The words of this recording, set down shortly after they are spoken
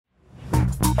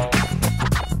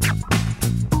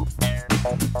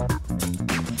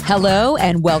Hello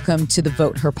and welcome to the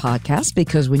Vote Her podcast,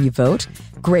 because when you vote,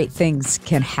 great things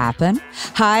can happen.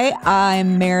 Hi,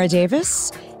 I'm Mara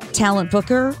Davis, talent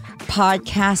booker,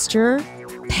 podcaster,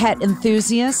 pet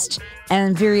enthusiast,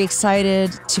 and very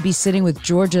excited to be sitting with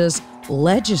Georgia's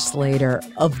Legislator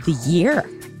of the Year.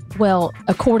 Well,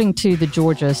 according to the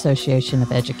Georgia Association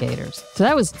of Educators. So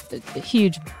that was a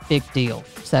huge, big deal.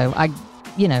 So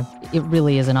it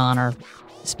really is an honor,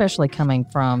 especially coming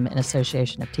from an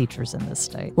association of teachers in this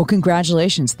state. Well,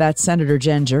 congratulations. That's Senator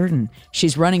Jen Jordan.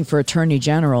 She's running for Attorney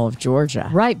General of Georgia.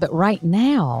 Right. But right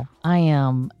now, I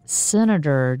am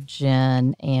Senator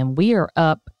Jen, and we are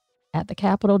up at the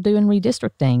Capitol doing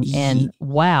redistricting. And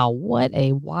wow, what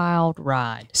a wild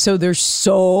ride. So there's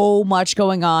so much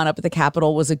going on up at the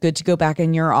Capitol. Was it good to go back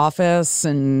in your office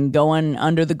and going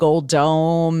under the Gold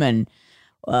Dome? And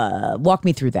walk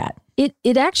me through that.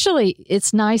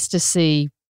 It's nice to see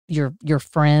your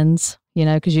friends,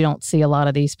 because you don't see a lot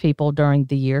of these people during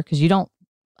the year, because of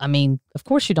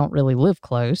course you don't really live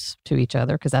close to each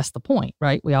other, because that's the point,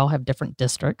 right? We all have different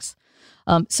districts.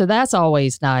 So that's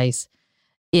always nice.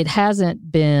 It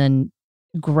hasn't been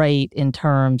great in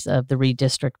terms of the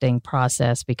redistricting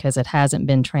process because it hasn't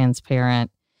been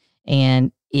transparent,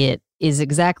 and it is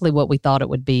exactly what we thought it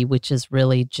would be, which is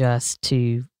really just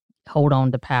to hold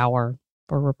on to power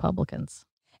for Republicans.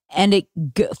 And it,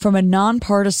 from a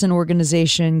nonpartisan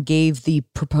organization, gave the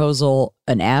proposal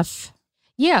an F?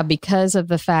 Yeah, because of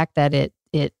the fact that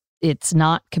it's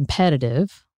not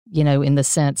competitive, in the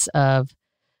sense of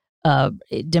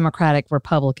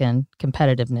Democratic-Republican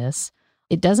competitiveness.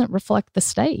 It doesn't reflect the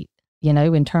state,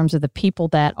 in terms of the people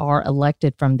that are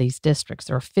elected from these districts.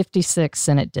 There are 56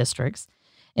 Senate districts.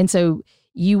 And so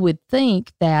you would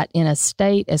think that in a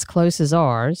state as close as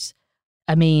ours,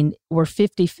 we're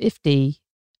 50-50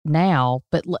 now,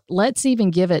 but let's even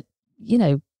give the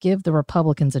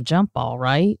Republicans a jump ball,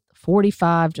 right?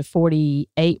 45 to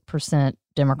 48%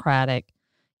 Democratic,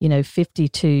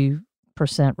 52%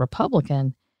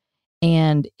 Republican.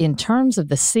 And in terms of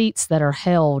the seats that are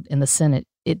held in the Senate,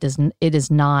 it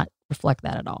does not reflect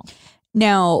that at all.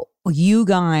 Now, you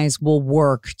guys will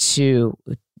work to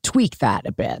tweak that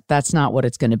a bit. That's not what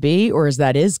it's going to be, or is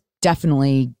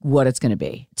definitely what it's going to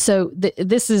be? So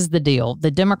this is the deal.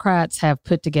 The Democrats have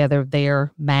put together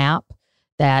their map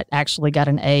that actually got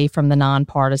an A from the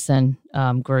nonpartisan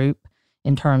group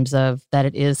in terms of that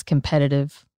it is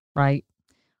competitive, right?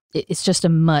 It's just a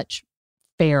much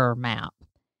fairer map.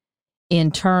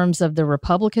 In terms of the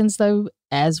Republicans, though,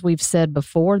 as we've said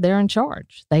before, they're in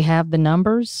charge. They have the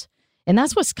numbers. And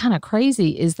that's what's kind of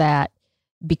crazy, is that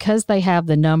because they have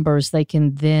the numbers, they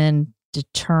can then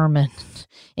determine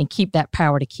and keep that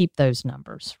power to keep those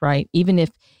numbers, right? Even if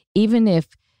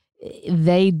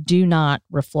they do not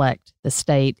reflect the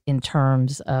state in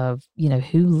terms of,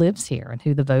 who lives here and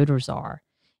who the voters are.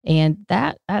 And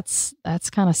that's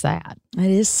kind of sad.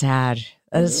 It is sad.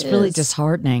 It's really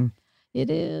disheartening. It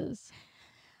is.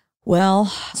 Well,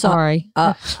 sorry.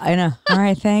 I know. All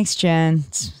right. Thanks, Jen.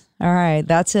 All right.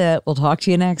 That's it. We'll talk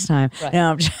to you next time. Right.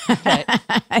 No, Right.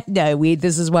 No,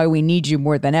 this is why we need you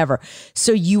more than ever.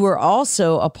 So you were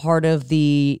also a part of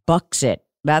the Bucksit.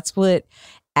 That's what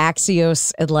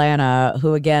Axios Atlanta,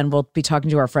 who again, we'll be talking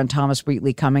to our friend Thomas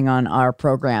Wheatley coming on our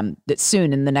program that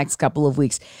soon in the next couple of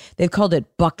weeks. They've called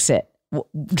it Bucksit.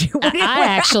 I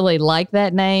actually like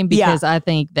that name because I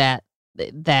think that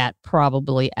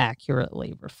probably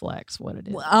accurately reflects what it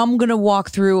is. I'm going to walk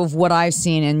through of what I've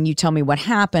seen and you tell me what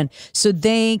happened. So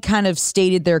they kind of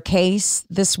stated their case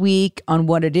this week on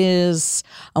what it is,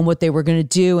 on what they were going to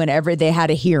do, and they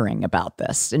had a hearing about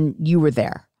this, and you were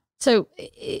there. So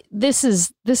this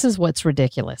is what's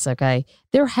ridiculous, okay?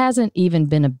 There hasn't even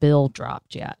been a bill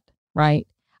dropped yet, right?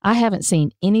 I haven't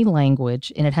seen any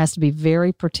language, and it has to be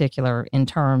very particular in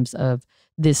terms of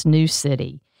this new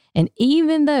city. And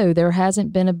even though there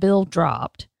hasn't been a bill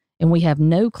dropped, and we have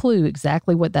no clue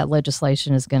exactly what that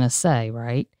legislation is going to say,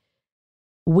 right?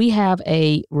 We have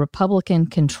a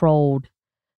Republican-controlled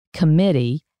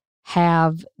committee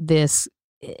have this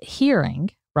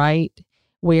hearing, right,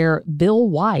 where Bill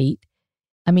White,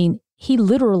 he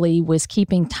literally was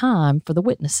keeping time for the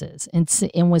witnesses and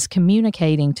was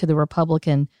communicating to the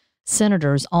Republican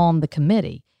senators on the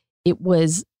committee. It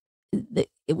was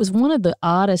one of the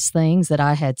oddest things that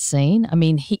I had seen.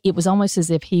 It was almost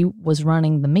as if he was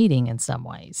running the meeting in some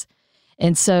ways.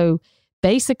 And so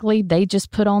basically they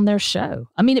just put on their show.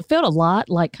 It felt a lot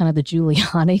like kind of the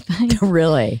Giuliani thing.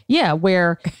 Really? Yeah,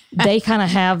 where they kind of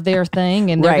have their thing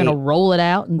and they're going to roll it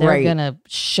out and they're going to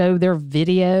show their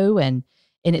video and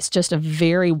it's just a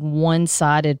very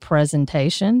one-sided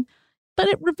presentation. But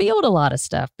it revealed a lot of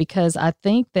stuff because I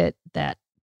think that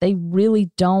they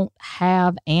really don't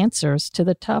have answers to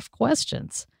the tough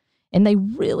questions. And they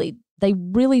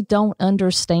really don't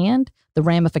understand the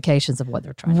ramifications of what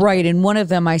they're trying to do. Right. And one of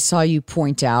them I saw you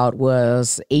point out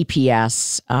was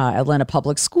APS, Atlanta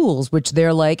Public Schools, which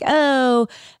they're like, oh,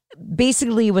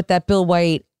 basically with that Bill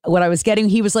White, what I was getting,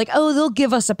 he was like, oh, they'll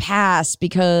give us a pass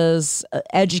because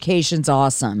education's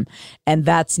awesome. And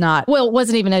that's not. Well, it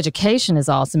wasn't even education is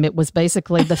awesome. It was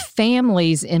basically the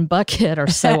families in Buckhead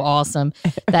are so awesome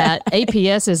that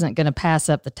APS isn't going to pass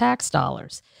up the tax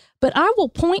dollars. But I will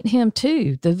point him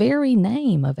to the very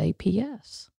name of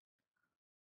APS,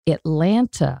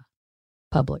 Atlanta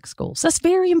Public Schools. That's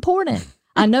very important.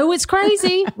 I know it's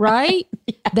crazy, right?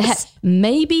 Yes. That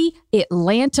maybe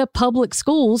Atlanta Public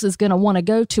Schools is going to want to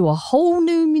go to a whole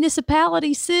new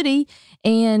municipality city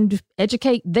and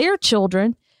educate their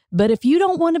children. But if you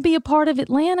don't want to be a part of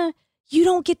Atlanta, you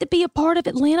don't get to be a part of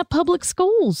Atlanta Public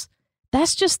Schools.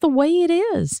 That's just the way it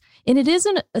is. And it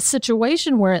isn't a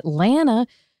situation where Atlanta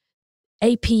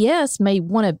APS may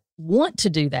want to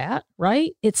do that,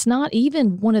 right? It's not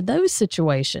even one of those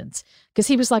situations because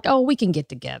he was like, oh, we can get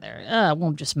together.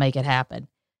 We'll just make it happen.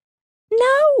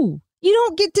 No, you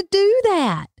don't get to do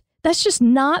that. That's just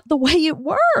not the way it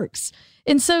works.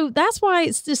 And so that's why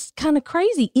it's just kind of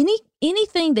crazy.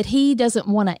 Anything that he doesn't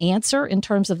want to answer in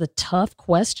terms of the tough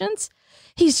questions,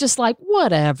 he's just like,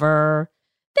 whatever.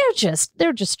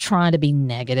 They're just trying to be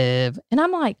negative. And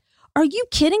I'm like, are you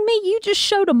kidding me? You just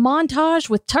showed a montage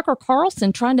with Tucker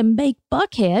Carlson trying to make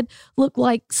Buckhead look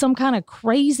like some kind of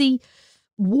crazy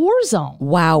war zone.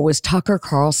 Wow. Was Tucker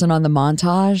Carlson on the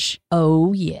montage?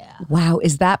 Oh, yeah. Wow.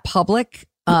 Is that public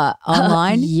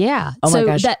online? Yeah. Oh, so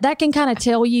my gosh. that can kind of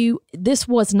tell you this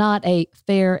was not a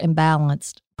fair and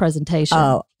balanced presentation.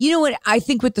 Oh, you know what? I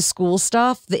think with the school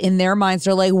stuff, in their minds,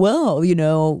 they're like, well,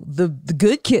 the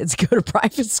good kids go to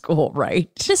private school, right?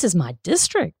 This is my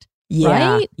district.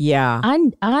 Yeah, right? Yeah.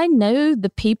 I know the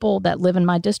people that live in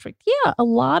my district. Yeah, a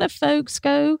lot of folks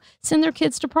send their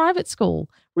kids to private school,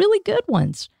 really good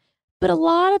ones. But a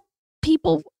lot of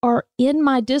people are in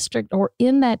my district or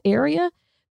in that area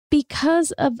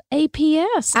because of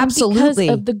APS. Absolutely.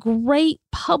 Because of the great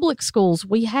public schools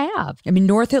we have. I mean,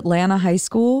 North Atlanta High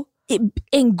School.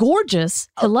 And gorgeous.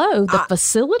 Hello, the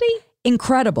facility.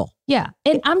 Incredible. Yeah.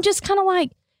 And I'm just kind of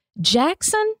like,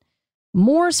 Jackson,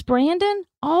 Morris Brandon,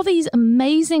 all these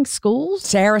amazing schools.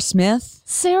 Sarah Smith.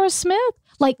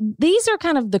 Like these are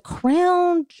kind of the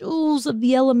crown jewels of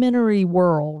the elementary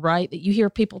world, right? That you hear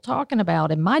people talking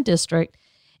about in my district.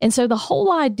 And so the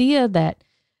whole idea that,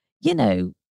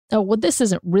 this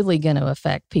isn't really going to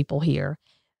affect people here,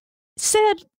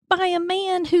 said by a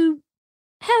man who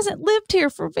hasn't lived here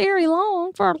for very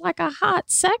long, for like a hot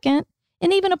second.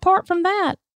 And even apart from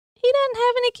that, he doesn't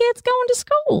have any kids going to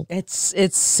school.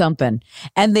 It's something.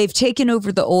 And they've taken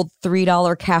over the old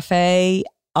 $3 cafe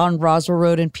on Roswell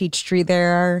Road in Peachtree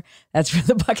there. That's where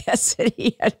the Buckhead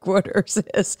City headquarters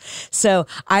is. So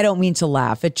I don't mean to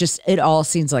laugh. It all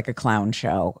seems like a clown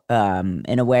show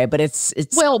in a way, but it's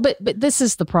well, but this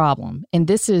is the problem. And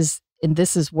this is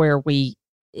where we,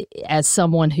 as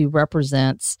someone who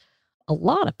represents a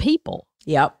lot of people.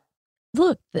 Yep.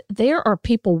 Look, there are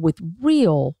people with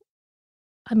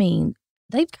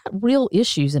they've got real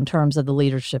issues in terms of the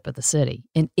leadership of the city.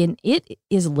 And it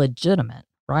is legitimate,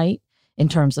 right? In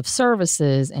terms of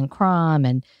services and crime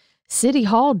and City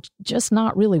Hall just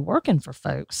not really working for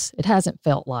folks. It hasn't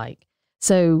felt like.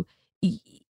 So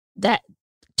that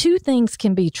two things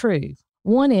can be true.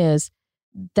 One is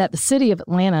that the city of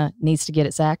Atlanta needs to get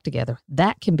its act together.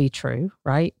 That can be true,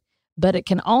 right? But it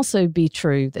can also be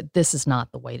true that this is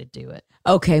not the way to do it.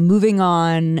 Okay, moving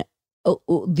on.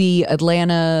 The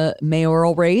Atlanta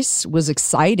mayoral race was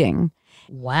exciting.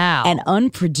 Wow. And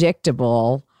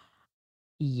unpredictable.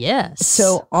 Yes.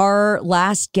 So our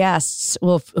last guests,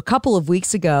 a couple of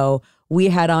weeks ago, we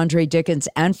had Andre Dickens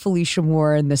and Felicia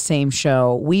Moore in the same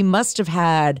show. We must have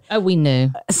had... Oh, we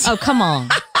knew. Oh, come on.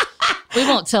 We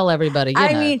won't tell everybody.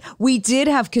 I mean, we did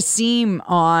have Kasim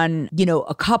on,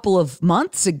 a couple of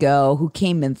months ago who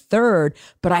came in third,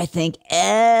 but I think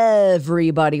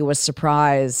everybody was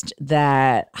surprised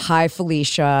that Hi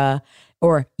Felicia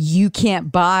or You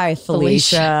Can't Buy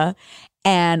Felicia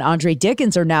and Andre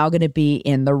Dickens are now going to be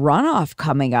in the runoff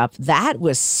coming up. That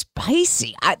was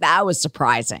spicy. That was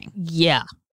surprising. Yeah.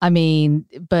 I mean,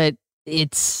 but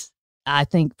I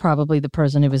think probably the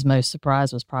person who was most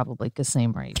surprised was probably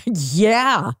Kasim Reed.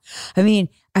 Yeah. I mean,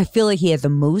 I feel like he had the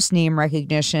most name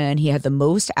recognition. He had the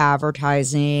most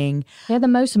advertising. He had the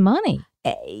most money.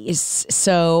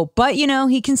 So, but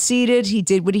he conceded. He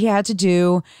did what he had to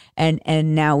do. And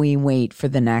now we wait for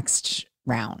the next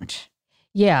round.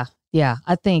 Yeah. Yeah.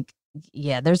 I think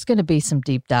yeah, there's going to be some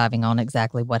deep diving on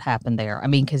exactly what happened there. I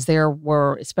mean, because there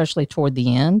were, especially toward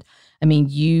the end, I mean,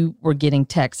 you were getting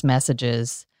text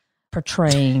messages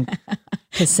portraying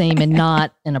Kasim and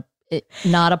not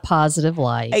a positive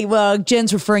light. Well,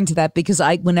 Jen's referring to that because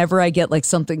whenever I get like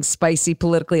something spicy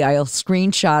politically, I'll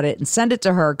screenshot it and send it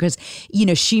to her because,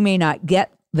 she may not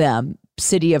get them.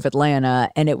 City of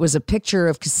Atlanta, and it was a picture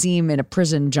of Kasim in a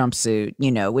prison jumpsuit,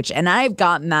 and I've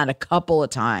gotten that a couple of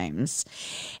times.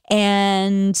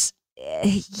 And,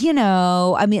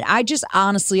 I mean, I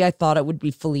thought it would be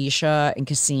Felicia and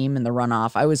Kasim in the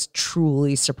runoff. I was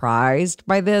truly surprised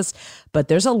by this, but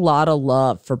there's a lot of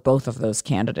love for both of those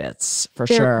candidates, for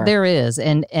sure. There is.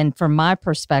 And from my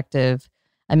perspective,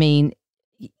 I mean,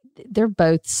 they're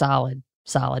both solid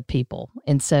people.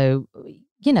 And so,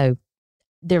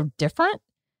 they're different,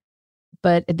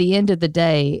 but at the end of the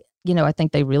day, I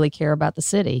think they really care about the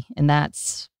city, and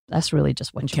that's really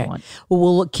just what you want. Well,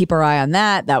 we'll keep our eye on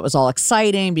that. That was all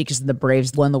exciting because the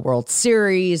Braves won the World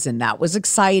Series, and that was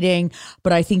exciting.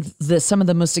 But I think some of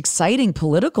the most exciting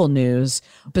political news,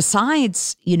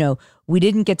 besides, we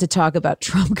didn't get to talk about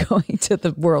Trump going to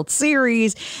the World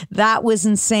Series. That was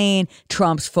insane.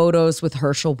 Trump's photos with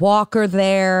Herschel Walker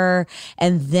there.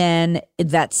 And then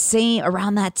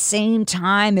around that same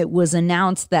time, it was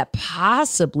announced that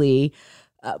possibly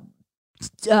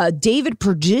David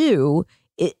Perdue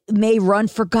may run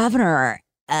for governor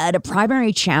at a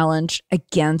primary challenge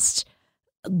against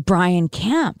Brian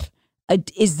Kemp.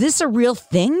 Is this a real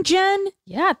thing, Jen?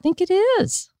 Yeah, I think it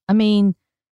is. I mean,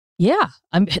 yeah,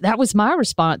 that was my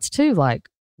response too. Like,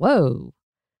 whoa.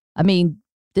 I mean,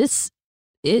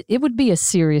 it would be a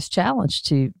serious challenge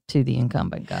to the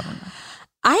incumbent governor.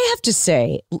 I have to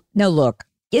say, no, look,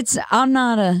 I'm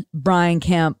not a Brian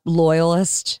Kemp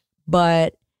loyalist,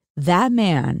 but that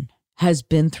man has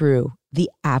been through the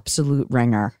absolute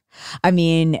ringer. I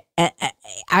mean,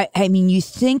 you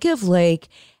think of like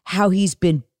how he's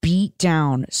been beat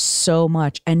down so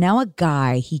much, and now a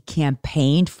guy he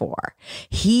campaigned for,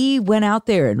 he went out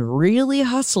there and really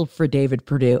hustled for David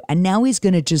Perdue, and now he's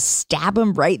going to just stab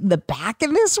him right in the back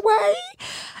in this way.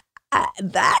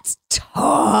 That's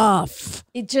tough.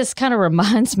 It just kind of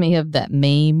reminds me of that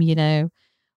meme,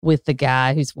 with the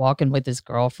guy who's walking with his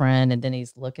girlfriend, and then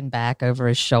he's looking back over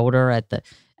his shoulder at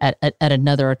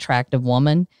another attractive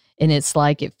woman. And it's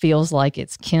like, it feels like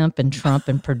it's Kemp and Trump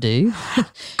and Perdue,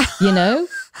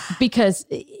 because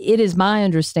it is my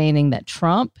understanding that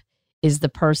Trump is the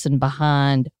person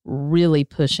behind really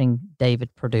pushing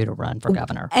David Perdue to run for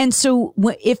governor. And so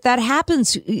if that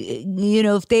happens,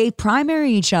 if they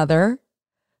primary each other,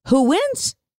 who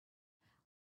wins?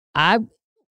 I'm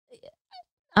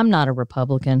not a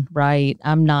Republican, right?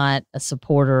 I'm not a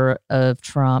supporter of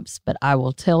Trump's, but I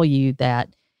will tell you that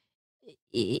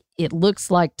it looks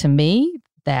like to me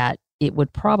that it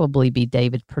would probably be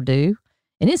David Perdue.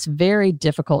 And it's very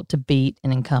difficult to beat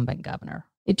an incumbent governor.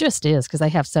 It just is, because they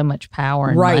have so much power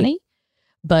and money.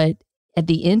 But at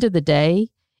the end of the day,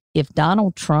 if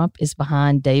Donald Trump is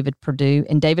behind David Perdue,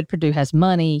 and David Perdue has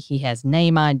money, he has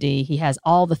name ID, he has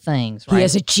all the things, right? He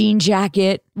has a jean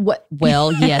jacket. What?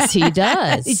 Well, yes, he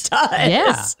does. He does.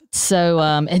 Yeah. So,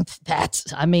 and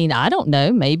I don't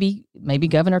know. Maybe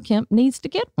Governor Kemp needs to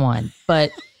get one.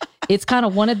 But it's kind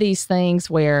of one of these things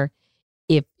where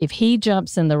if he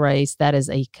jumps in the race, that is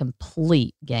a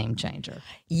complete game changer.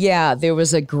 Yeah, there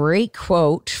was a great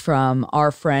quote from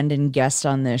our friend and guest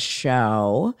on this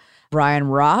show, Brian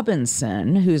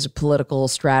Robinson, who's a political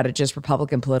strategist,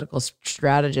 Republican political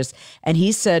strategist, and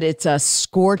he said it's a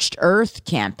scorched earth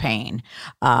campaign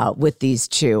with these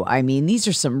two. I mean, these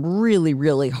are some really,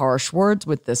 really harsh words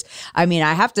with this. I mean,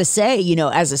 I have to say,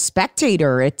 as a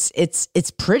spectator,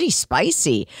 it's pretty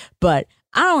spicy, but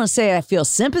I don't want to say I feel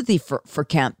sympathy for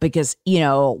Kemp because,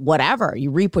 whatever,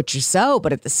 you reap what you sow.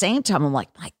 But at the same time, I'm like,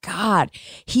 my God,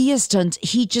 he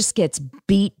just gets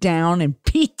beat down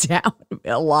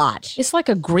a lot. It's like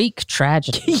a Greek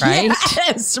tragedy, right?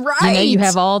 Yes, right. You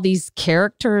have all these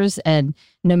characters, and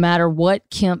no matter what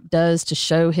Kemp does to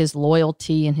show his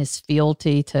loyalty and his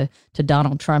fealty to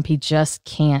Donald Trump, he just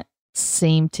can't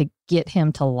seem to get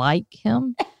him to like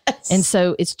him. Yes. And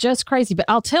so it's just crazy. But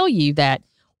I'll tell you that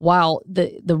while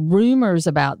the rumors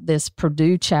about this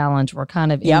Perdue challenge were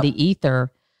kind of in the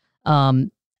ether,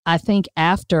 I think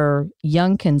after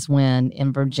Youngkin's win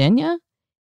in Virginia,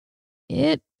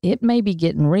 it may be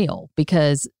getting real,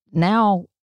 because now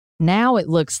it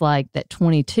looks like that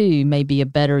 22 may be a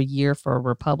better year for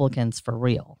Republicans for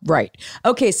real. Right.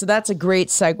 Okay, so that's a great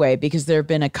segue, because there have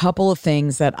been a couple of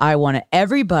things that I want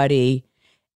everybody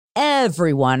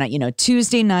everyone,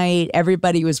 Tuesday night,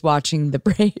 everybody was watching the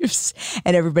Braves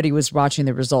and everybody was watching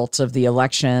the results of the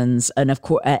elections. And of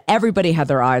course, everybody had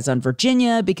their eyes on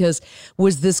Virginia because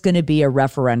was this going to be a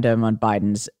referendum on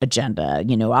Biden's agenda?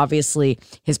 Obviously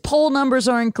his poll numbers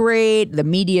aren't great. The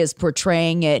media is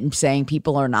portraying it and saying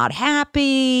people are not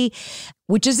happy,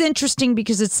 which is interesting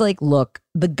because it's like, look,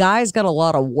 the guy's got a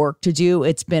lot of work to do.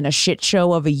 It's been a shit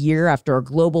show of a year after a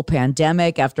global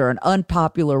pandemic, after an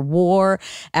unpopular war,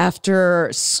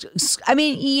 after,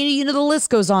 the list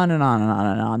goes on and on and on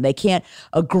and on. They can't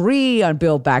agree on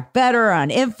Build Back Better,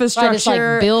 on infrastructure. Right, it's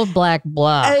like Build Black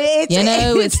Blah.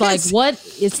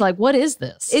 What is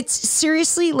this? It's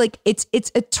seriously like it's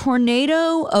a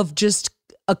tornado of just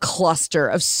a cluster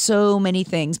of so many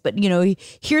things. But,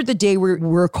 here the day we're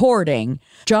recording,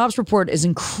 jobs report is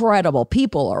incredible.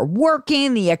 People are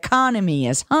working. The economy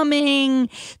is humming.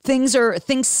 Things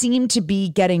seem to be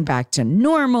getting back to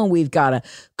normal. We've got a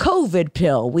COVID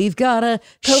pill. We've got a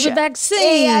COVID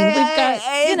vaccine.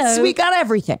 We got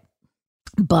everything.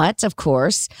 But of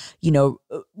course,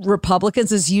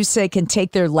 Republicans, as you say, can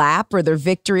take their lap or their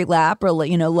victory lap or,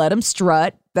 let them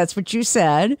strut. That's what you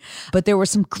said. But there were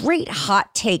some great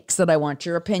hot takes that I want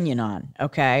your opinion on.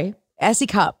 Okay. Essie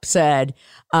Cupp said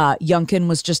Youngkin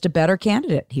was just a better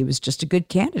candidate. He was just a good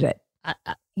candidate.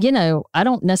 I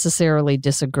don't necessarily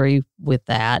disagree with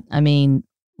that. I mean,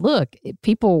 look,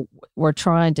 people were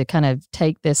trying to kind of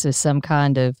take this as some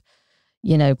kind of,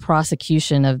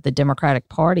 prosecution of the Democratic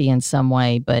Party in some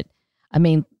way. But I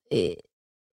mean,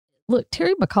 look,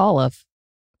 Terry McAuliffe,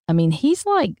 he's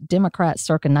like Democrat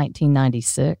circa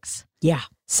 1996. Yeah.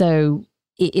 So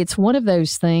it's one of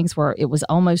those things where it was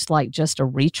almost like just a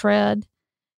retread.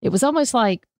 It was almost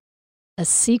like a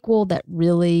sequel that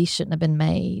really shouldn't have been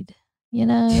made,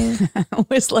 It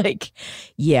was like,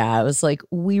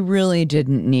 we really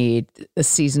didn't need a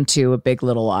season 2 of Big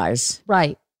Little Lies.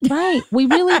 Right. We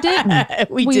really didn't.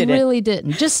 we really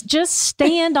didn't. Just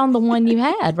stand on the one you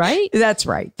had, right? That's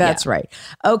right. Right.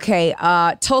 Okay.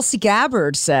 Tulsi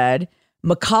Gabbard said,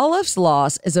 McAuliffe's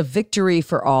loss is a victory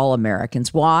for all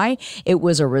Americans. Why? It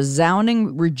was a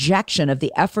resounding rejection of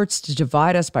the efforts to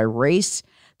divide us by race,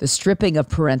 the stripping of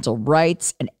parental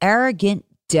rights, and arrogant,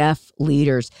 deaf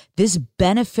leaders. This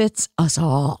benefits us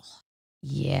all.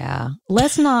 Yeah.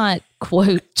 Let's not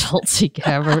quote Tulsi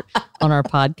Gabbard on our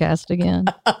podcast again.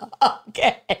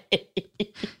 Okay.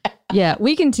 Yeah,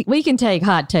 we can take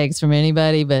hot takes from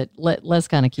anybody, but let's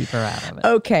kind of keep her out of it.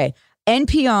 Okay.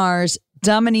 NPR's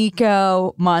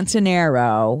Domenico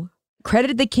Montanaro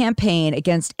credited the campaign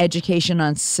against education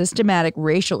on systematic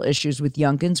racial issues with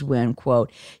Youngkin's win.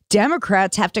 Quote,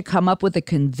 Democrats have to come up with a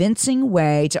convincing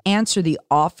way to answer the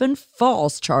often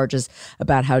false charges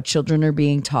about how children are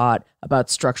being taught about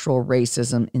structural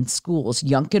racism in schools.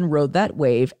 Youngkin rode that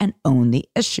wave and owned the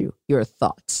issue. Your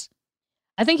thoughts?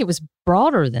 I think it was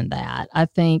broader than that. I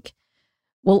think,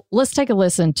 well, let's take a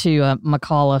listen to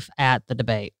McAuliffe at the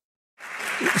debate.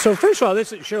 So first of all,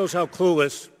 this shows how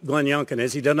clueless Glenn Youngkin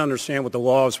is. He doesn't understand what the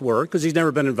laws were because he's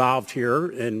never been involved here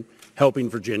in helping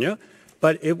Virginia.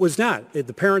 But it was not.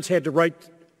 The parents had the right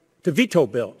to veto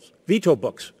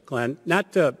books, Glenn,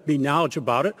 not to be knowledgeable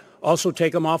about it, also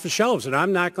take them off the shelves. And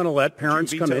I'm not going to let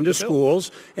parents come into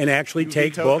schools and actually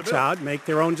take books out and make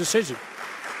their own decision.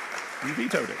 You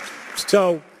vetoed it.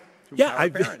 So, yeah,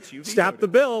 I stopped the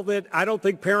bill that I don't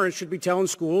think parents should be telling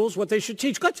schools what they should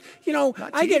teach.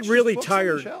 I get really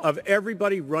tired of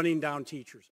everybody running down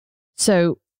teachers.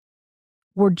 So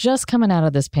we're just coming out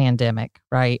of this pandemic,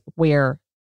 right, where,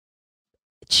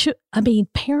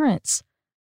 parents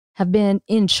have been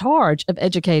in charge of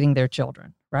educating their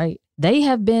children, right? They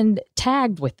have been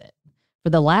tagged with it for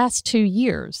the last 2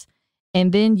 years.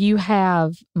 And then you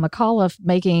have McAuliffe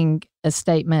making a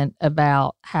statement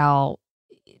about how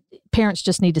parents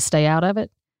just need to stay out of it.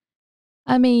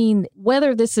 I mean,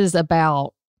 whether this is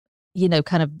about,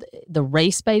 kind of the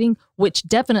race baiting, which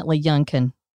definitely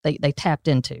Youngkin, they tapped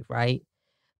into, right?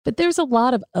 But there's a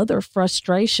lot of other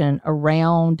frustration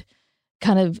around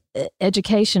kind of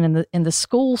education in the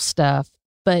school stuff,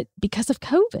 but because of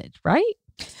COVID, right?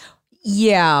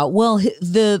 Yeah, well,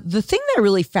 the thing that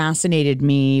really fascinated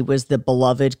me was the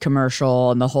Beloved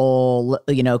commercial and the whole,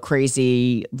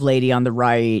 crazy lady on the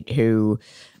right who,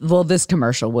 this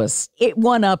commercial it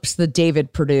one-ups the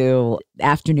David Perdue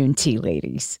afternoon tea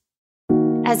ladies.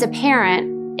 As a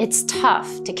parent, it's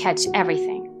tough to catch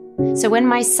everything. So when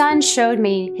my son showed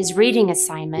me his reading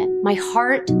assignment, my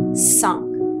heart sunk.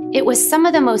 It was some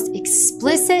of the most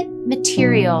explicit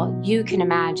material you can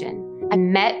imagine. I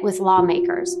met with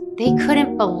lawmakers. They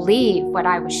couldn't believe what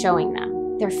I was showing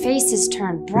them. Their faces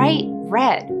turned bright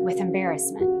red with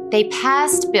embarrassment. They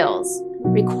passed bills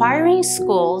requiring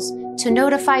schools to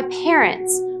notify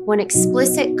parents when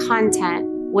explicit content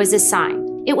was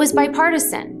assigned. It was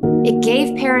bipartisan. It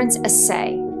gave parents a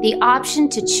say, the option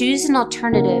to choose an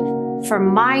alternative for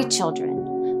my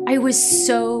children. I was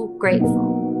so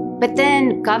grateful. But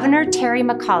then Governor Terry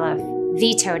McAuliffe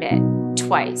vetoed it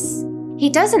twice. He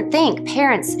doesn't think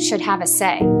parents should have a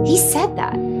say. He said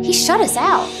that. He shut us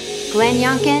out. Glenn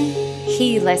Youngkin,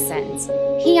 he listens.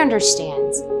 He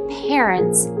understands.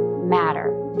 Parents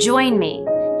matter. Join me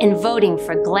in voting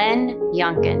for Glenn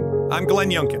Youngkin. I'm Glenn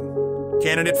Youngkin,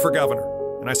 candidate for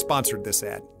governor, and I sponsored this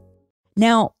ad.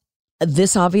 Now,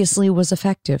 this obviously was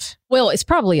effective. Well, it's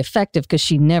probably effective because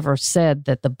she never said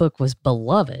that the book was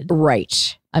beloved.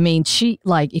 Right. I mean,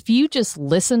 if you just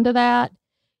listen to that,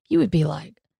 you would be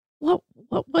like,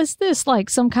 what was this? Like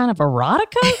some kind of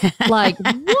erotica? Like,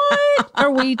 what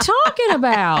are we talking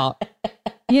about?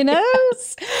 You know?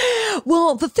 Yes.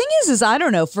 Well, the thing is I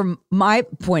don't know, from my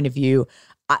point of view,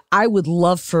 I would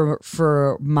love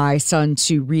for my son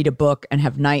to read a book and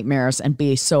have nightmares and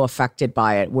be so affected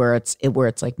by it where it's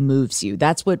like moves you.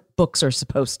 That's what books are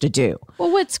supposed to do.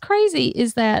 Well, what's crazy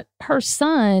is that her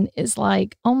son is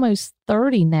like almost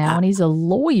 30 now and he's a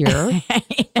lawyer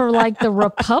for like the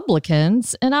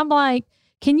Republicans. And I'm like,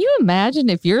 can you imagine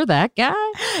if you're that guy?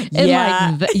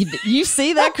 And like you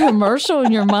see that commercial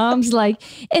and your mom's like,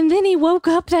 and then he woke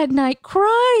up that night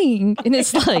crying. And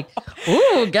it's like,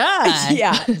 oh, God.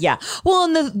 Yeah. Well,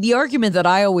 and the argument that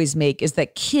I always make is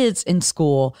that kids in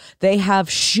school, they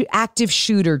have active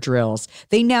shooter drills.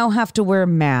 They now have to wear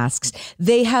masks.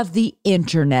 They have the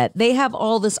internet. They have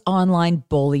all this online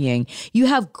bullying. You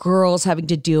have girls having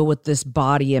to deal with this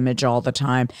body image all the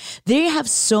time. They have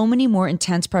so many more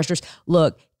intense pressures.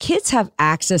 Look, kids have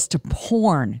access to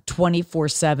porn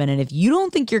 24/7. And if you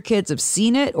don't think your kids have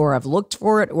seen it or have looked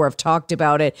for it or have talked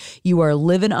about it, you are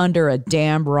living under a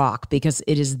damn rock because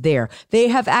it is there. They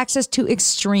have access to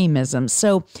extremism.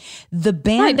 So the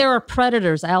ban... Right, there are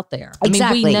predators out there. Exactly.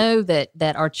 I mean, we know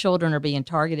that our children are being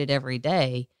targeted every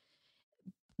day.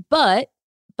 But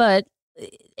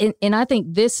I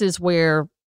think this is where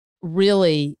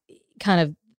really kind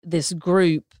of this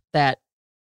group that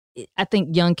I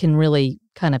think Youngkin really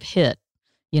kind of hit,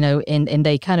 and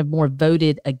they kind of more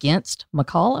voted against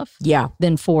McAuliffe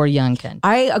than for Youngkin.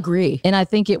 I agree. And I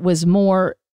think it was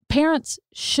more parents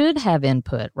should have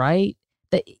input, right?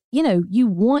 That, you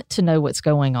want to know what's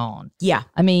going on. Yeah.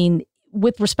 I mean,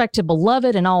 with respect to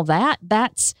beloved and all that,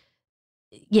 that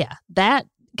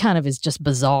kind of is just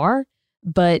bizarre.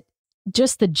 But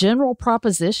just the general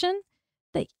proposition,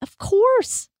 of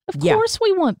course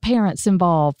we want parents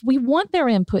involved. We want their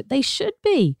input. They should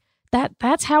be.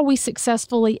 That's how we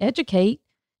successfully educate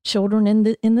children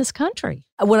in this country.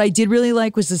 What I did really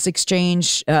like was this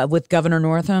exchange with Governor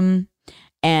Northam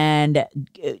and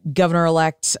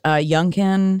Governor-elect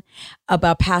Youngkin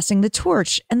about passing the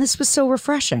torch. And this was so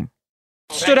refreshing.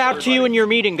 Stood out to you in your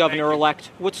meeting,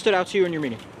 Governor-elect? What stood out to you in your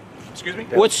meeting? Excuse me?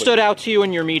 What stood out to you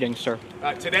in your meeting, sir?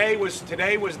 Today was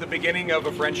the beginning of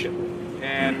a friendship,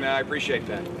 and I appreciate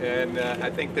that. And I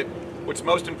think that what's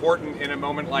most important in a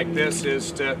moment like this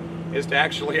is to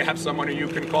actually have someone who you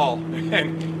can call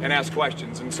and ask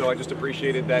questions. And so I just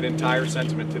appreciated that entire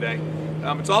sentiment today.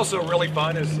 It's also really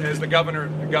fun, as the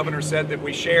governor said, that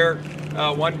we share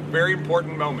one very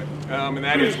important moment, and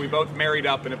that is we both married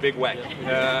up in a big way.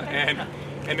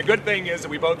 And the good thing is that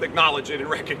we both acknowledge it and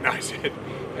recognize it.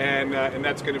 And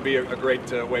that's going to be a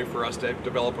great way for us to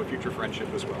develop a future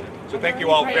friendship as well. So thank you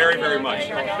all very, very much.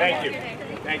 Thank you.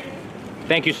 Thank you.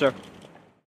 Thank you, sir.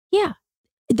 Yeah.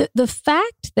 The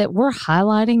fact that we're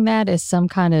highlighting that as some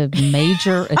kind of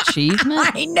major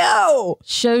achievement, I know,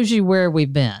 shows you where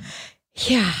we've been.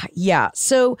 Yeah.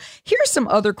 So here are some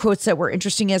other quotes that were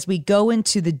interesting as we go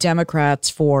into the Democrats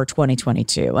for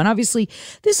 2022. And obviously,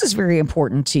 this is very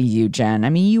important to you, Jen. I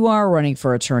mean, you are running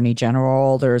for Attorney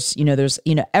General. There's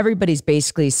everybody's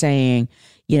basically saying,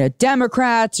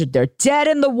 Democrats, they're dead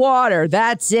in the water.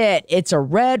 That's it. It's a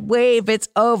red wave. It's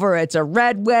over. It's a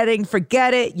red wedding.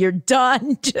 Forget it. You're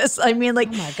done. Oh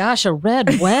my gosh, a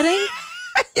red wedding?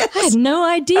 Yes. I had no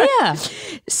idea.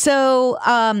 So,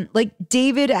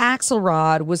 David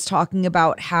Axelrod was talking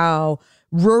about how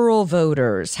rural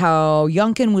voters, how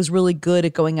Youngkin was really good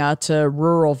at going out to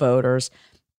rural voters.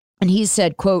 And he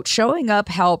said, quote, showing up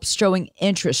helps, showing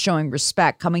interest, showing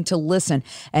respect, coming to listen,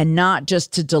 and not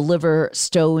just to deliver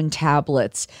stone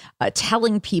tablets,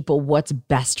 telling people what's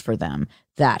best for them.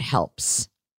 That helps.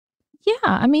 Yeah.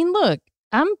 I mean, look,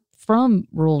 I'm from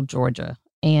rural Georgia,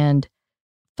 and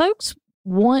folks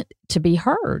want to be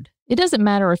heard. It doesn't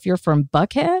matter if you're from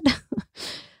Buckhead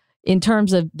in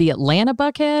terms of the Atlanta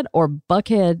Buckhead or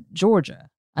Buckhead, Georgia.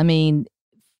 I mean,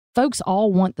 folks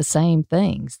all want the same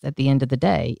things at the end of the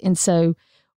day. And so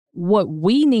what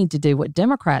we need to do, what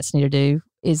Democrats need to do,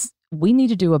 is we need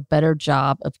to do a better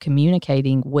job of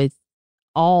communicating with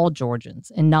all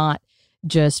Georgians and not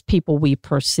just people we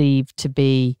perceive to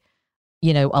be,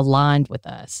 aligned with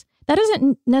us. That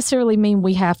doesn't necessarily mean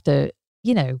we have to,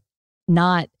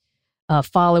 not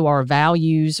follow our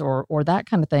values or that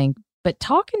kind of thing. But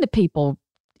talking to people,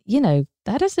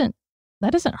 that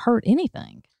doesn't hurt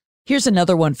anything. Here's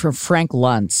another one from Frank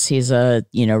Luntz. He's a,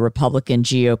 Republican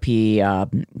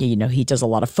GOP. He does a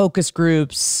lot of focus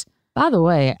groups. By the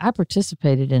way, I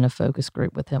participated in a focus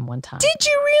group with him one time. Did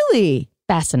you really?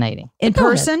 Fascinating. In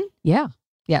person? Yeah.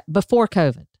 Yeah. Before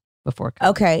COVID.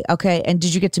 Okay. And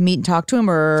did you get to meet and talk to him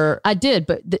or? I did,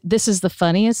 but this is the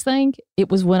funniest thing. It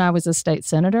was when I was a state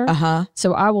senator. Uh-huh.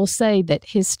 So I will say that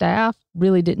his staff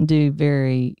really didn't do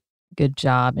very good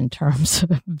job in terms of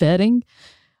vetting.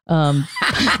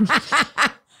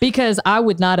 Because I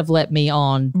would not have let me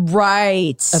on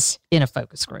in a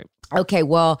focus group. Okay,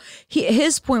 well,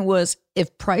 his point was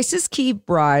if prices keep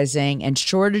rising and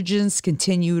shortages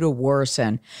continue to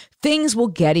worsen, things will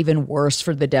get even worse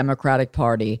for the Democratic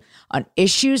Party. On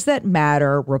issues that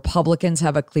matter, Republicans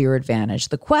have a clear advantage.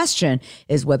 The question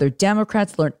is whether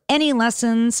Democrats learn any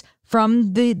lessons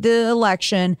from the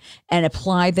election and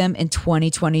apply them in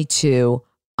 2022.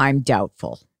 I'm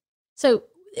doubtful. So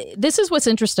this is what's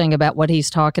interesting about what he's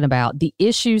talking about. The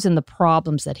issues and the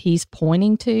problems that he's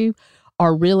pointing to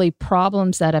are really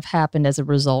problems that have happened as a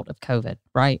result of COVID,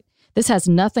 right? This has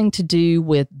nothing to do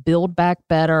with Build Back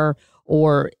Better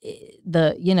or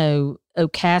the,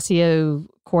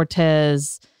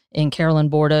 Ocasio-Cortez and Carolyn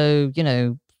Bordeaux,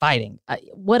 fighting,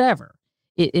 whatever.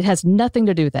 It has nothing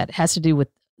to do with that. It has to do with,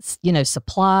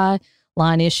 supply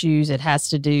line issues. It has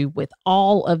to do with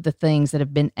all of the things that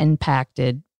have been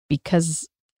impacted because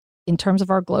in terms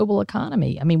of our global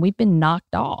economy, I mean, we've been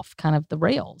knocked off kind of the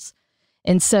rails.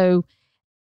 And so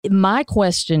my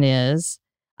question is,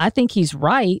 I think he's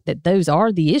right that those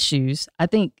are the issues. I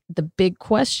think the big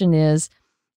question is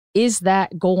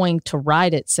that going to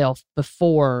right itself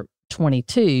before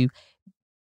 22?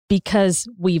 Because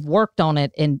we've worked on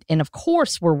it. And of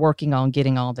course, we're working on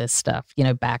getting all this stuff,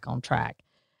 back on track.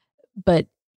 But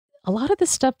a lot of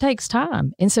this stuff takes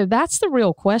time. And so that's the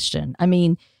real question. I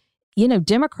mean,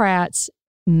 Democrats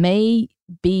may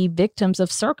be victims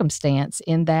of circumstance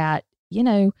in that,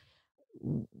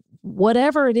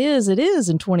 whatever it is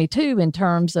in 22 in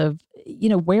terms of,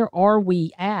 where are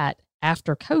we at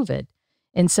after COVID?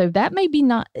 And so that may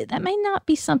not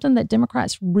be something that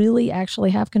Democrats really actually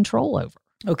have control over.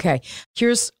 Okay.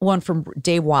 Here's one from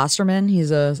Dave Wasserman. He's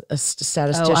a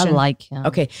statistician. Oh, I like him.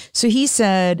 Okay. So he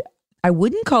said, I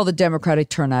wouldn't call the Democratic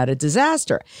turnout a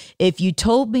disaster. If you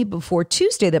told me before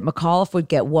Tuesday that McAuliffe would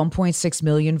get 1.6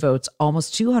 million votes,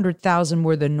 almost 200,000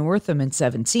 more than Northam in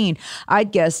 17,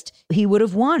 I'd guessed he would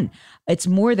have won. It's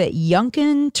more that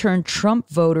Youngkin turned Trump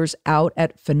voters out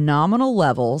at phenomenal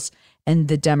levels and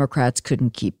the Democrats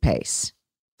couldn't keep pace.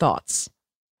 Thoughts?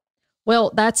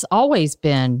 Well, that's always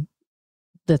been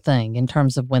the thing in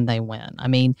terms of when they win. I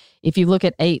mean, if you look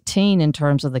at 18 in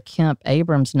terms of the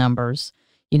Kemp-Abrams numbers,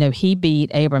 he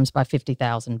beat Abrams by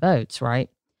 50,000 votes, right?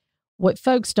 What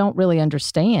folks don't really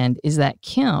understand is that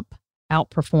Kemp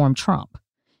outperformed Trump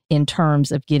in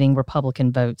terms of getting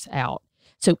Republican votes out.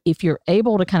 So if you're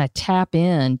able to kind of tap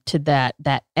into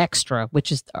that extra,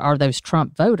 which are those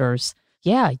Trump voters,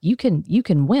 yeah, you can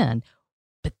win.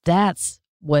 But that's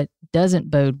what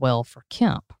doesn't bode well for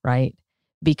Kemp, right?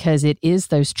 Because it is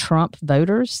those Trump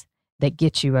voters that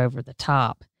get you over the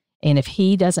top. And if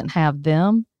he doesn't have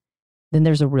them, then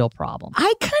there's a real problem.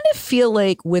 I kind of feel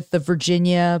like with the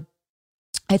Virginia,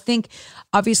 I think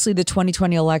obviously the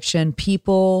 2020 election,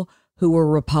 people who were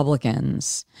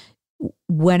Republicans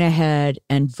went ahead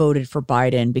and voted for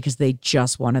Biden because they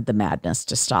just wanted the madness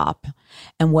to stop.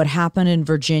 And what happened in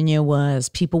Virginia was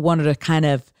people wanted to kind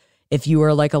of, if you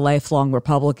were like a lifelong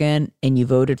Republican and you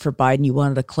voted for Biden, you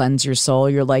wanted to cleanse your soul.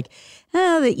 You're like,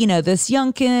 this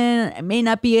Youngkin may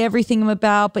not be everything I'm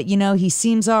about, but, he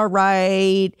seems all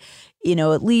right.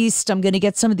 At least I'm going to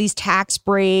get some of these tax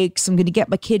breaks. I'm going to get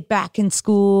my kid back in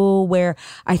school, where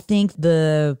I think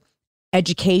the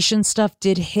education stuff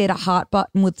did hit a hot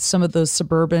button with some of those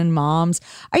suburban moms.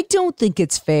 I don't think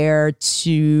it's fair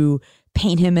to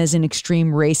paint him as an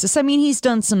extreme racist. I mean, he's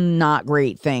done some not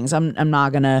great things. I'm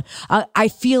not going to, I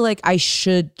feel like I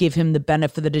should give him the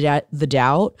benefit of the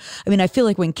doubt. I mean, I feel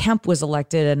like when Kemp was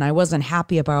elected and I wasn't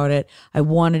happy about it, I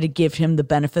wanted to give him the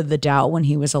benefit of the doubt when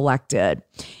he was elected.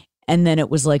 And then it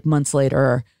was like months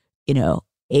later,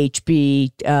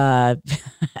 HB,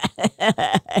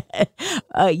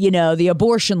 the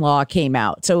abortion law came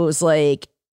out. So it was like,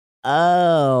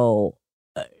 oh,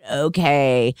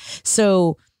 okay.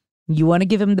 So you want to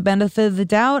give him the benefit of the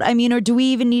doubt? I mean, or do we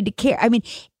even need to care? I mean,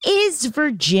 is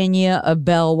Virginia a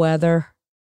bellwether?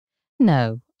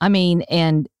 No. I mean,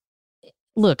 and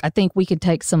look, I think we could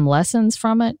take some lessons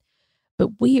from it,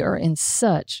 but we are in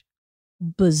such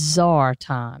bizarre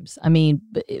times. I mean,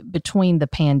 between the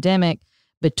pandemic,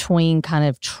 between kind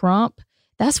of Trump,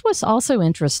 that's what's also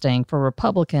interesting for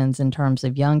Republicans in terms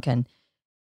of Youngkin.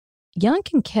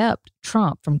 Youngkin kept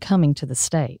Trump from coming to the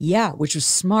state. Yeah, which was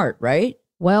smart, right?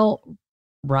 Well,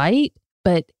 right.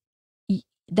 But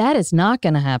that is not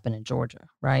going to happen in Georgia,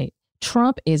 right?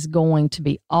 Trump is going to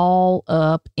be all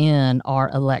up in our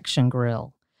election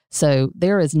grill. So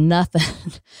there is nothing.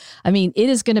 I mean, it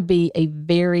is going to be a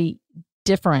very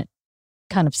different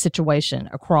kind of situation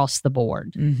across the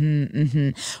board.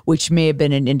 Which may have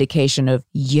been an indication of,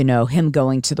 him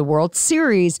going to the World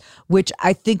Series, which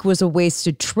I think was a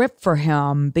wasted trip for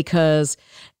him because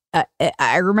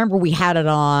I remember we had it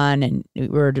on and we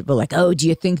were like, oh, do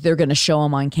you think they're going to show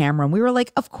him on camera? And we were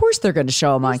like, of course they're going to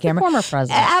show him on camera. Former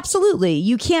president. Absolutely.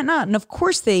 You can't not. And of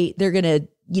course they're going to,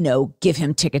 give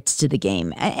him tickets to the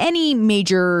game. Any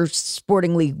major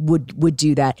sporting league would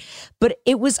do that. But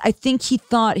I think he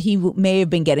thought he may have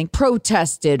been getting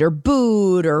protested or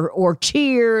booed or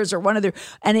cheers or one of their,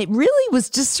 and it really was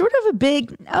just sort of a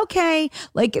big, okay,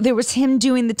 like there was him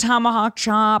doing the tomahawk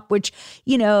chop, which,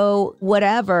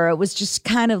 whatever. It was just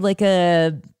kind of like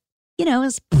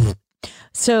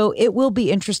so it will be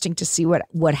interesting to see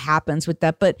what happens with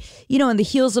that. But, in the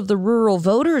heels of the rural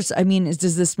voters, I mean,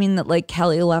 does this mean that like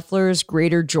Kelly Loeffler's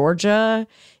Greater Georgia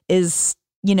is,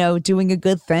 doing a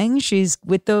good thing? She's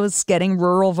with those getting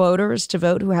rural voters to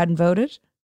vote who hadn't voted?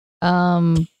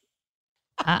 I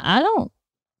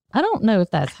don't know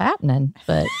if that's happening,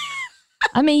 but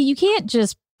I mean, you can't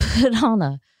just put on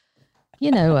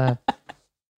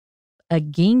a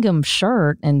gingham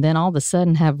shirt and then all of a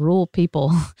sudden have rural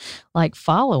people like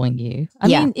following you. I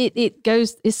mean,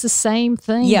 it's the same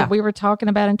thing that we were talking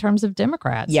about in terms of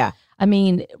Democrats. Yeah. I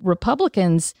mean,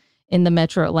 Republicans in the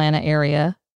metro Atlanta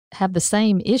area have the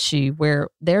same issue where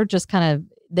they're just kind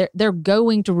of, they're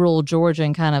going to rural Georgia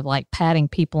and kind of like patting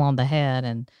people on the head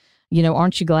and,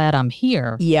 aren't you glad I'm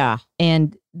here? Yeah.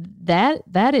 And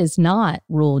that is not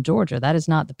rural Georgia. That is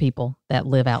not the people that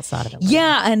live outside of Atlanta.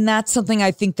 Yeah, and that's something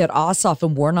I think that Ossoff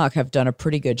and Warnock have done a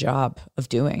pretty good job of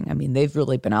doing. I mean, they've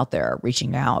really been out there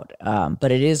reaching out.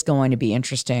 But it is going to be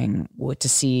interesting to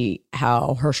see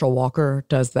how Herschel Walker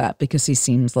does that because he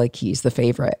seems like he's the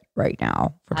favorite right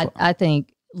now. I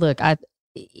think, look,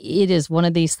 it is one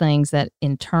of these things that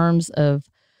in terms of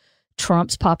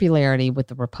Trump's popularity with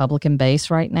the Republican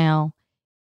base right now,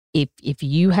 if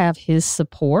you have his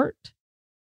support,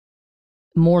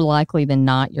 more likely than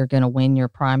not, you're going to win your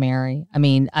primary. I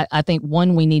mean, I think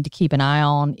one we need to keep an eye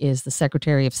on is the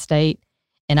Secretary of State.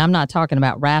 And I'm not talking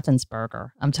about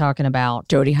Raffensperger. I'm talking about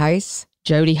Jody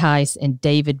Heiss and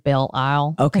David Bell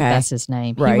Isle. Okay. I think that's his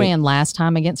name. Right. He ran last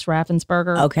time against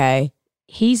Raffensperger. Okay.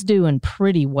 He's doing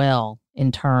pretty well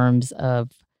in terms of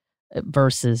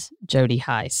versus Jody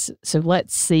Heiss. So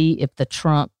let's see if the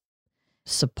Trump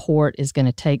support is going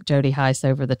to take Jody Heiss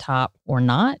over the top or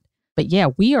not. But yeah,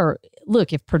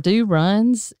 look, if Perdue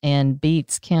runs and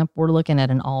beats Kemp, we're looking at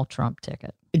an all Trump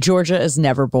ticket. Georgia is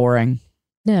never boring.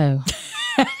 No.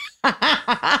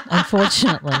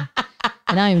 Unfortunately.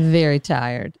 And I'm very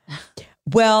tired.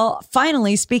 Well,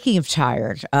 finally, speaking of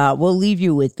tired, we'll leave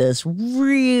you with this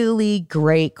really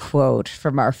great quote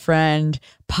from our friend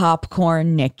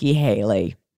Popcorn Nikki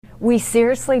Haley. We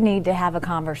seriously need to have a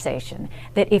conversation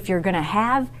that if you're going to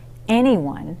have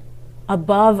anyone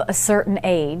above a certain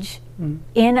age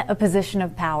in a position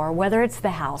of power, whether it's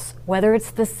the House, whether it's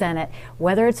the Senate,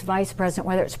 whether it's vice president,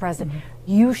 whether it's president,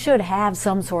 you should have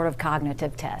some sort of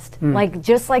cognitive test. Like,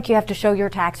 just like you have to show your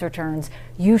tax returns,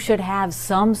 you should have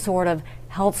some sort of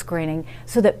health screening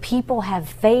so that people have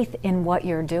faith in what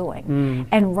you're doing.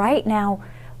 And right now,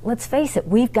 let's face it,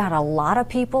 we've got a lot of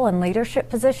people in leadership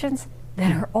positions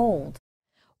that are old.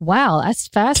 Wow, that's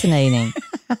fascinating.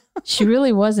 She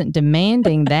really wasn't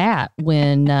demanding that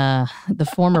when the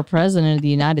former president of the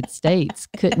United States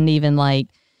couldn't even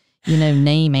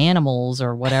name animals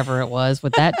or whatever it was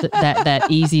with that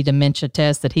easy dementia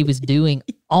test that he was doing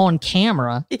on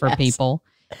camera for people.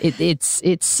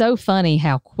 It's so funny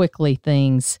how quickly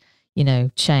things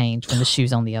change when the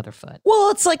shoe's on the other foot.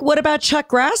 Well, it's like, what about Chuck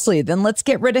Grassley? Then let's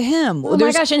get rid of him. Oh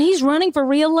my gosh, and he's running for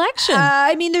re-election.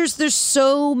 I mean, there's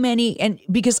so many, and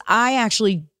because I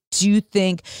actually do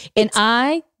think, and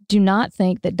I do not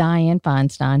think that Dianne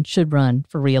Feinstein should run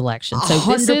for re-election. So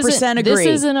 100% agree. This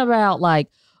isn't about like,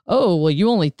 oh, well, you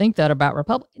only think that about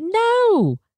Republicans.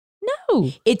 No.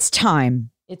 It's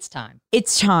time. It's time.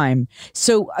 It's time.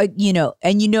 So, I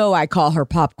call her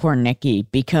Popcorn Nikki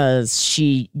because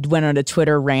she went on a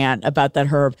Twitter rant about that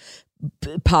her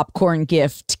popcorn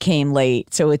gift came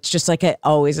late. So it's just like, I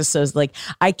always associate, like,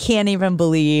 I can't even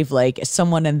believe like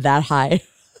someone in that high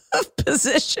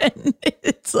position,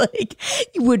 it's like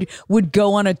you would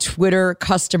go on a Twitter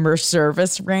customer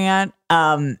service rant.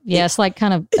 It's like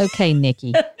kind of, okay,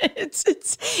 Nikki.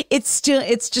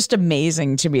 It's just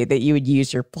amazing to me that you would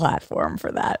use your platform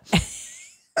for that.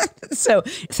 So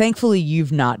thankfully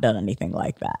you've not done anything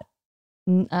like that.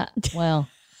 Well,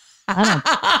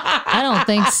 I don't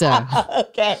think so.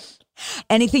 Okay.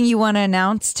 Anything you want to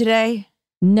announce today?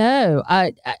 No,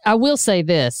 I will say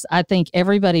this. I think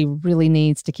everybody really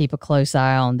needs to keep a close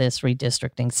eye on this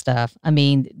redistricting stuff. I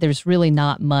mean, there's really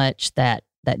not much that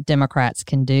Democrats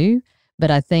can do, but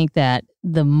I think that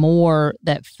the more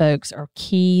that folks are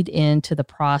keyed into the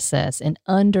process and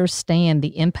understand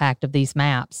the impact of these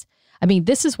maps. I mean,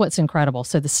 this is what's incredible.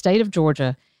 So the state of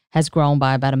Georgia has grown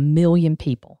by about 1 million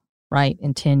people, right,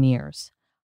 in 10 years.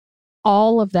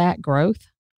 All of that growth,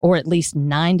 or at least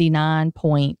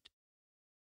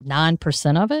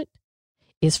 99.9% of it,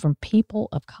 is from people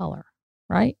of color,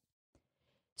 right?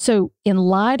 So in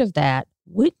light of that,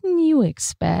 wouldn't you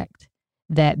expect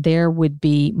that there would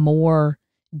be more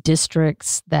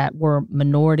districts that were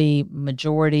minority,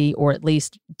 majority, or at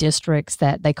least districts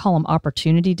that they call them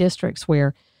opportunity districts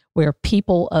where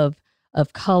people of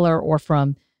color or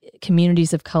from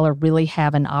communities of color really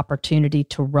have an opportunity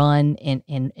to run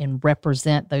and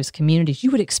represent those communities?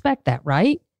 You would expect that,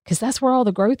 right? Because that's where all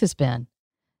the growth has been.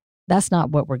 That's not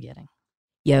what we're getting.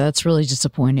 Yeah, that's really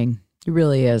disappointing. It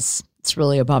really is. It's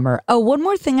really a bummer. Oh, one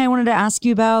more thing I wanted to ask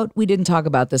you about. We didn't talk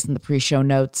about this in the pre-show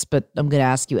notes, but I'm going to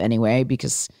ask you anyway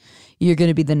because you're going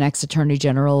to be the next Attorney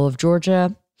General of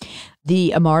Georgia.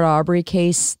 The Ahmaud Arbery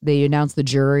case, they announced the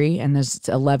jury, and there's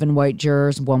 11 white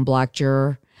jurors, 1 black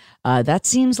juror. That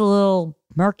seems a little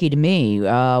murky to me.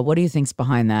 What do you think's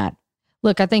behind that?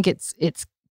 Look, I think it's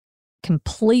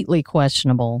completely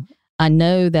questionable. I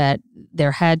know that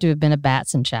there had to have been a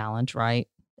Batson challenge, right?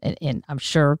 And I'm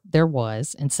sure there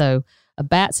was. And so a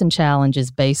Batson challenge is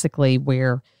basically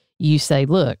where you say,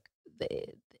 look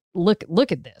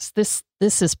at this. This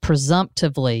is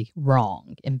presumptively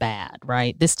wrong and bad,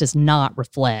 right? This does not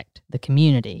reflect the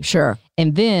community. Sure.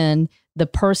 And then the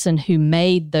person who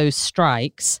made those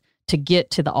strikes to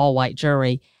get to the all-white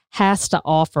jury has to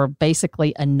offer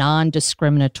basically a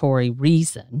non-discriminatory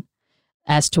reason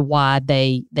as to why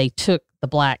they took the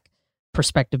black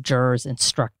prospective jurors and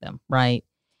struck them, right?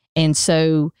 And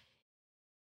so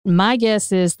my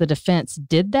guess is the defense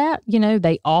did that.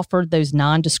 They offered those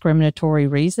non-discriminatory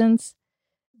reasons.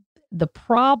 The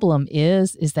problem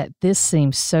is that this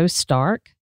seems so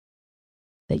stark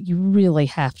that you really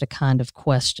have to kind of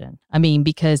question. I mean,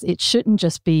 because it shouldn't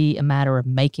just be a matter of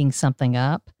making something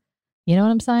up. You know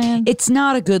what I'm saying? It's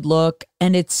not a good look.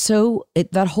 And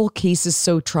that whole case is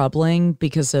so troubling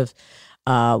because of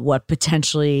what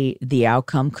potentially the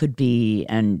outcome could be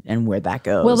and where that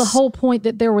goes. Well, the whole point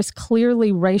that there was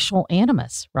clearly racial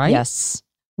animus, right? Yes.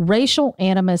 Racial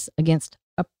animus against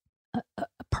a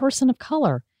person of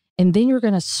color. And then you're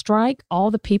going to strike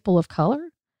all the people of color?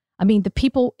 I mean,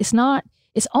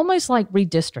 it's almost like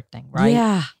redistricting, right?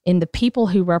 Yeah. And the people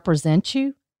who represent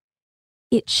you,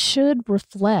 it should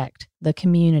reflect the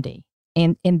community.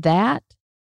 And that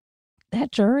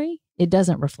jury, it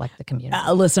doesn't reflect the community.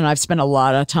 Listen, I've spent a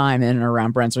lot of time in and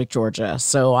around Brunswick, Georgia,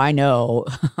 so I know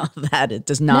that it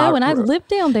does not. No, and I lived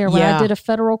down there when I did a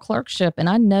federal clerkship, and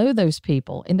I know those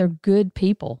people, and they're good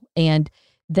people, and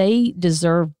they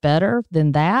deserve better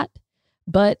than that.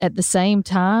 But at the same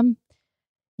time,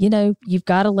 you've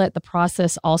got to let the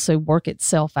process also work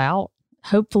itself out.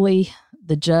 Hopefully,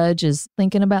 the judge is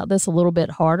thinking about this a little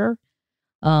bit harder,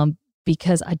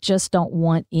 because I just don't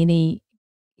want any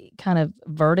kind of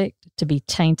verdict to be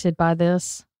tainted by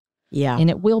this. Yeah. And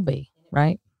it will be,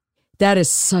 right? That is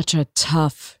such a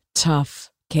tough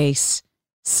case.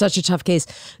 Such a tough case.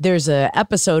 There's an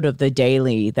episode of The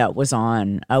Daily that was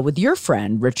on with your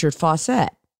friend, Richard Fawcett.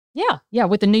 Yeah,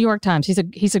 with the New York Times.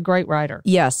 He's a great writer.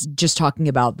 Yes, just talking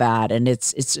about that. And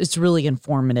it's really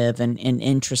informative and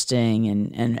interesting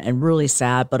and really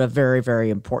sad, but a very,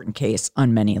 very important case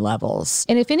on many levels.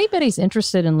 And if anybody's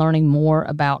interested in learning more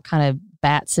about kind of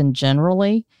Batson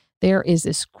generally, there is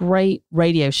this great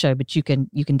radio show, but you can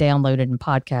download it in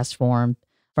podcast form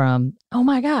from, oh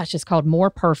my gosh, it's called More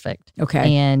Perfect.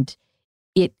 Okay. And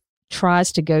it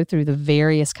tries to go through the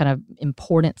various kind of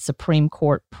important Supreme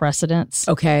Court precedents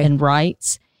Okay. and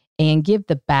rights and give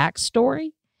the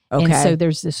backstory. Okay. And so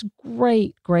there's this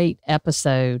great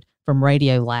episode from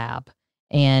Radio Lab,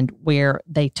 and where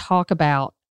they talk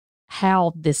about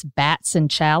how this Batson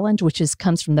challenge, which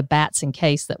comes from the Batson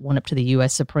case that went up to the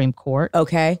U.S. Supreme Court,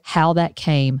 Okay. how that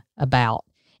came about.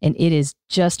 And it is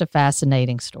just a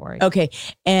fascinating story. Okay.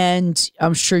 And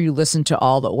I'm sure you listened to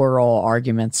all the oral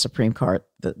arguments, Supreme Court,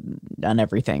 on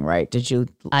everything, right? Did you?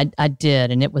 I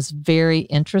did, and it was very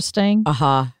interesting.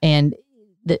 Uh-huh. And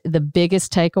the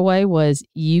biggest takeaway was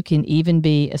you can even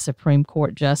be a Supreme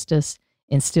Court justice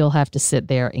and still have to sit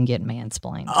there and get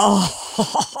mansplained.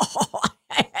 Oh,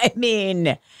 I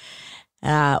mean,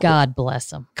 God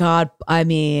bless them. God, I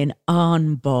mean,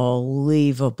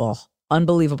 unbelievable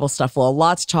stuff. Well, a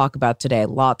lot to talk about today, a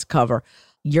lot to cover.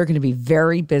 You're going to be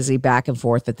very busy back and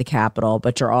forth at the Capitol,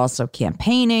 but you're also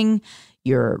campaigning.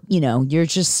 You're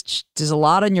just, there's a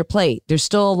lot on your plate. There's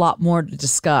still a lot more to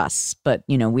discuss, but,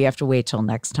 we have to wait till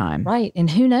next time. Right. And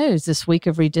who knows, this week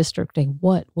of redistricting,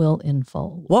 what will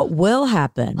unfold? What will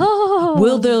happen?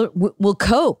 Oh. Will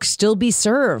Coke still be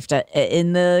served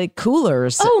in the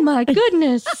coolers? Oh, my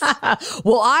goodness.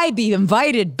 Will I be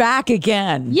invited back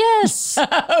again? Yes.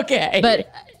 Okay.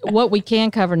 But what we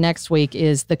can cover next week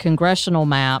is the congressional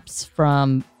maps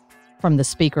from the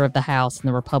Speaker of the House and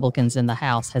the Republicans in the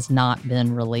House has not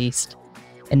been released.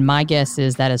 And my guess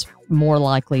is that is more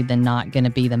likely than not going to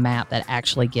be the map that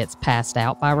actually gets passed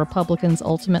out by Republicans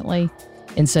ultimately.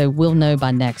 And so we'll know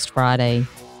by next Friday.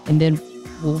 And then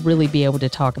we'll really be able to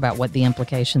talk about what the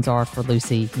implications are for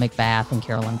Lucy McBath and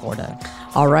Carolyn Bourdeaux.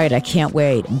 All right. I can't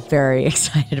wait. I'm very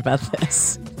excited about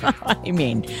this. I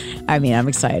mean, I'm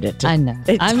excited. I know.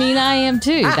 I am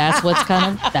too.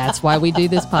 That's why we do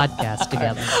this podcast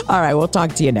together. All right. We'll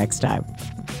talk to you next time.